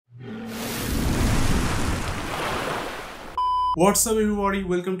What's up everybody,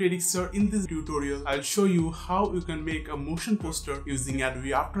 welcome to Editxor. In this tutorial, I'll show you how you can make a motion poster using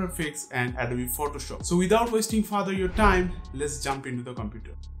Adobe After Effects and Adobe Photoshop. So without wasting further your time, let's jump into the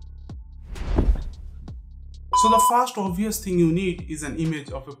computer. So the first obvious thing you need is an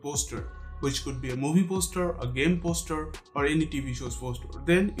image of a poster, which could be a movie poster, a game poster, or any TV show's poster.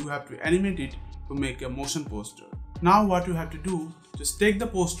 Then you have to animate it to make a motion poster. Now what you have to do, just take the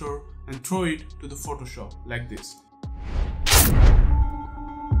poster and throw it to the Photoshop like this.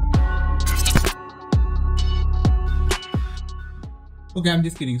 Okay, I'm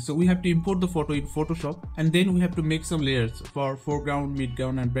just kidding. So we have to import the photo in Photoshop and then we have to make some layers for foreground,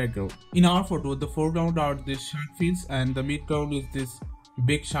 midground and background. In our photo, the foreground are these shark fins and the midground is this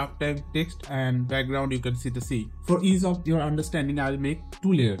big Shark Tank text and background you can see the sea. For ease of your understanding, I'll make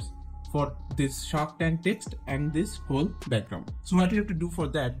two layers for this Shark Tank text and this whole background. So what you have to do for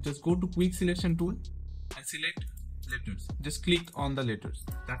that, just go to quick selection tool and select letters. Just click on the letters.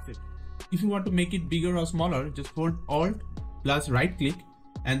 That's it. If you want to make it bigger or smaller, just hold Alt plus right click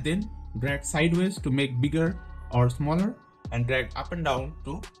and then drag sideways to make bigger or smaller and drag up and down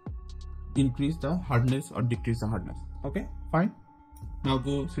to increase the hardness or decrease the hardness. Okay, fine. Now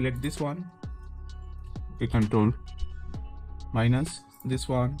go select this one. Okay, control minus this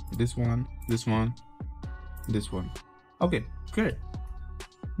one, this one, this one, this one. Okay, great.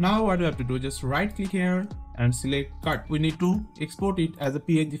 Now what do you have to do? Just right click here and select cut. We need to export it as a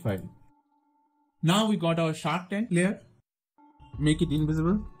PNG file. Now we got our Shark Tank layer. Make it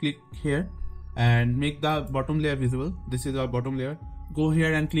invisible, click here and make the bottom layer visible. This is our bottom layer. Go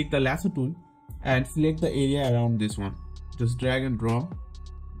here and click the lasso tool and select the area around this one. Just drag and drop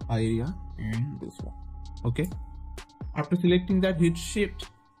our area and this one. Okay. After selecting that, hit Shift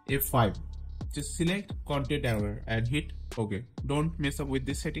F5. Just select content error and hit OK. Don't mess up with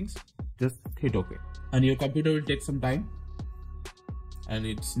these settings. Just hit OK. And your computer will take some time. And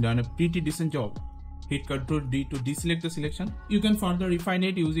it's done a pretty decent job. Hit Ctrl D to deselect the selection. You can further refine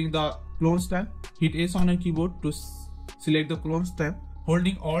it using the clones tab. Hit S on your keyboard to select the clones tab.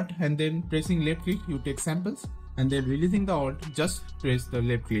 Holding Alt and then pressing left click, you take samples. And then releasing the Alt, just press the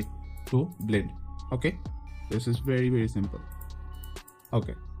left click to blend. Okay, this is very simple.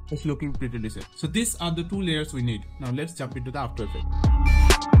 Okay, it's looking pretty decent. So these are the two layers we need. Now let's jump into the After Effects.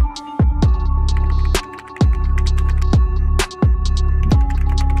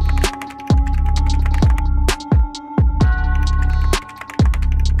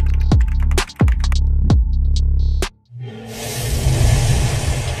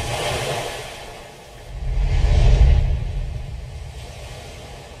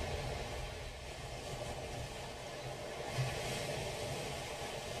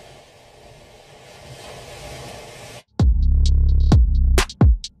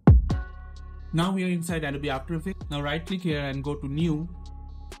 Now we are inside Adobe After Effects. Now right click here and go to New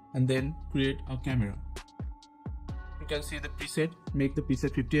and then create a camera. You can see the preset, make the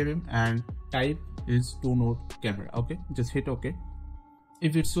preset 50mm and type is 2-node camera. Okay, just hit OK.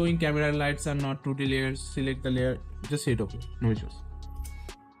 If it's showing camera lights are not 2D layers, select the layer, just hit OK, no issues.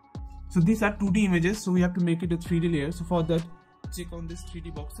 So these are 2D images, so we have to make it a 3D layer. So for that, check on these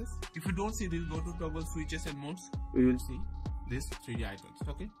 3D boxes. If you don't see this, go to toggle switches and modes, we will see these 3D icons.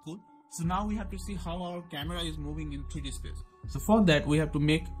 Okay, cool. So now we have to see how our camera is moving in 3D space. So for that, we have to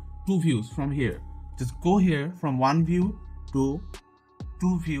make two views from here. Just go here from one view to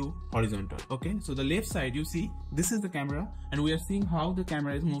two view horizontal. Okay, so the left side you see, this is the camera and we are seeing how the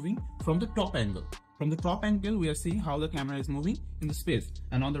camera is moving from the top angle. From the top angle, we are seeing how the camera is moving in the space.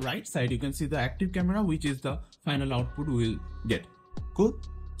 And on the right side, you can see the active camera, which is the final output we will get. Cool.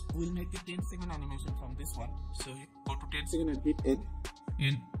 We'll make a 10-second animation from this one. So go to 10 seconds and hit end.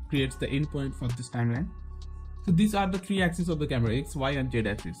 It creates the endpoint for this timeline. So these are the three axes of the camera, X, Y and Z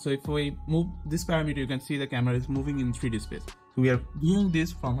axis. So if we move this parameter, you can see the camera is moving in 3D space. So we are viewing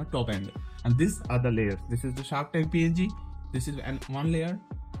this from a top angle. And these are the layers. This is the Shark Tank PNG. This is one layer.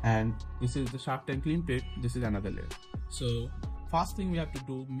 And this is the Shark Tank clean plate. This is another layer. So first thing we have to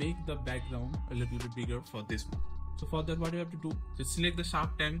do, make the background a little bit bigger for this one. So for that, what you have to do, just select the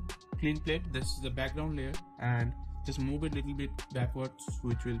Shark Tank clean plate. This is the background layer and just move it a little bit backwards,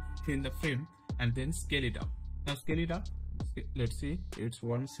 which will fill the frame and then scale it up. Now scale it up. Let's see, it's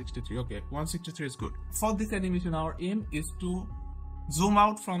 163. Okay, 163 is good. For this animation, our aim is to zoom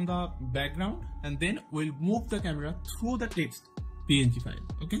out from the background and then we'll move the camera through the text PNG file.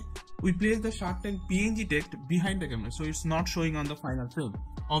 Okay, we place the Shark Tank PNG text behind the camera, so it's not showing on the final film.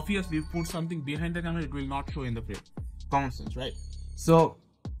 Obviously, if you put something behind the camera, it will not show in the frame. Common sense, right? So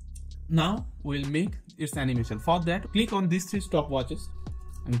now we'll make its animation. For that, click on these three stopwatches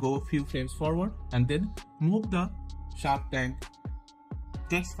and go a few frames forward and then move the Shark Tank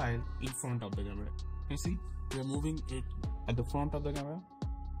text file in front of the camera. You see, we are moving it at the front of the camera.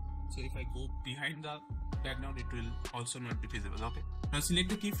 So if I go behind the background, it will also not be visible. Okay. Now select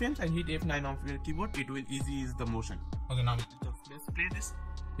the keyframes and hit F9 on your keyboard. It will ease the motion. Okay. Now let's play this.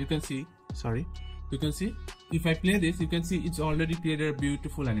 You can see. Sorry. You can see. If I play this, you can see it's already created a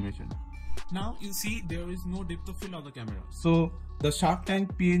beautiful animation. Now you see there is no depth of field on the camera. So the Shark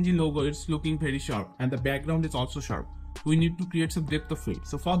Tank PNG logo is looking very sharp and the background is also sharp. We need to create some depth of field.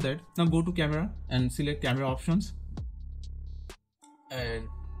 So for that, now go to camera and select camera options and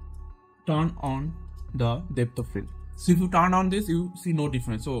turn on the depth of field. So if you turn on this, you see no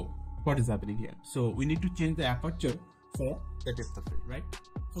difference. So what is happening here? So we need to change the aperture for the depth of field, right?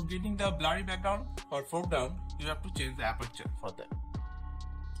 For getting the blurry background or foreground, you have to change the aperture for that.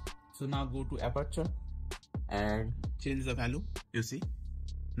 So now go to aperture and change the value. You see,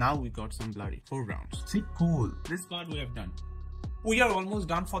 now we got some blurry foregrounds. See, cool. This part we have done. We are almost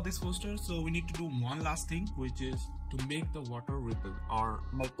done for this poster, so we need to do one last thing, which is to make the water ripple or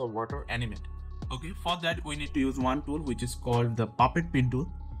make the water animate. Okay, for that we need to use one tool which is called the puppet pin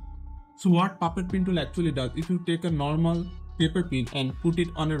tool. So what puppet pin tool actually does, if you take a normal paper pin and put it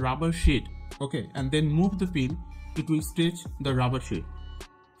on a rubber sheet, okay, and then move the pin, it will stretch the rubber sheet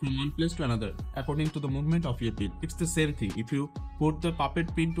from one place to another according to the movement of your pin. It's the same thing. If you put the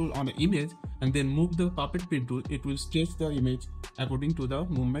puppet pin tool on an image and then move the puppet pin tool, it will stretch the image according to the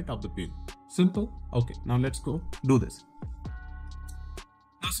movement of the pin. Simple. Okay, now let's go do this.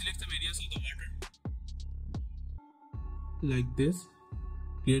 Now select the areas of the water like this.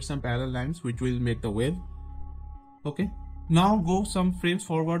 Create some parallel lines which will make the wave. Okay. Now go some frames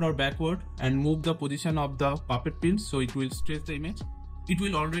forward or backward and move the position of the puppet pin so it will stretch the image. It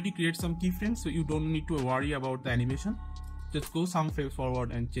will already create some keyframes, so you don't need to worry about the animation. Just go some frames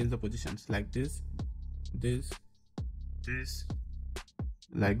forward and change the positions like this,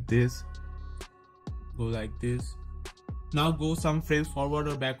 like this, go like this. Now go some frames forward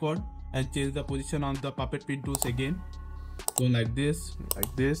or backward and change the position on the puppet pin tools again. Go like this,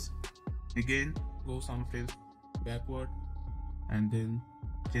 again, go some frames backward and then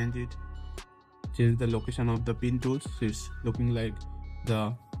change it. Change the location of the pin tools, so it's looking like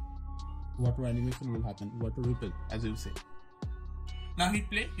the water animation will happen, water ripple as you say. Now hit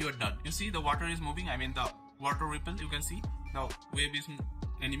play, you are done. You see the water is moving, I mean the water ripple, you can see. Now wave is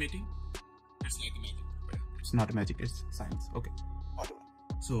animating. It's like magic. It's not magic, it's science. Okay.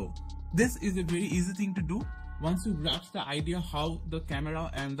 So this is a very easy thing to do. Once you grasp the idea how the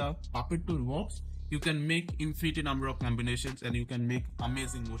camera and the puppet tool works, you can make infinite number of combinations and you can make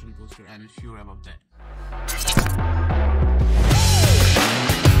amazing motion poster. I'm sure about that.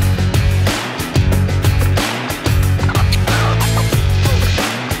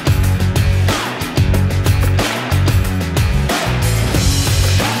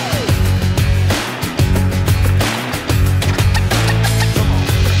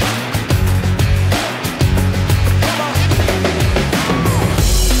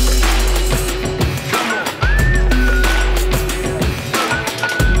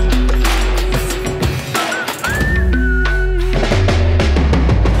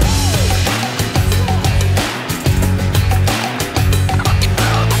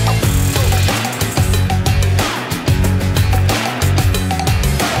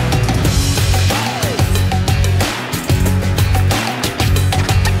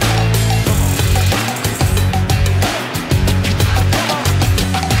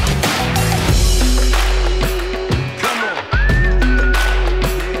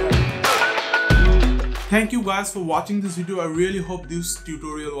 Thank you guys for watching this video. I really hope this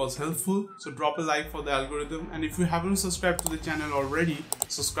tutorial was helpful. So drop a like for the algorithm, and if you haven't subscribed to the channel already,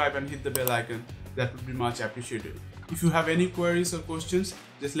 subscribe and hit the bell icon. That would be much appreciated. If you have any queries or questions,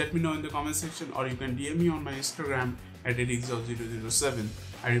 just let me know in the comment section, or you can DM me on my Instagram at Editxor007.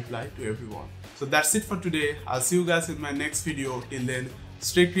 I reply to everyone. So that's it for today. I'll see you guys in my next video. Till then,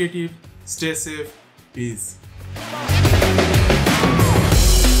 stay creative, stay safe, peace.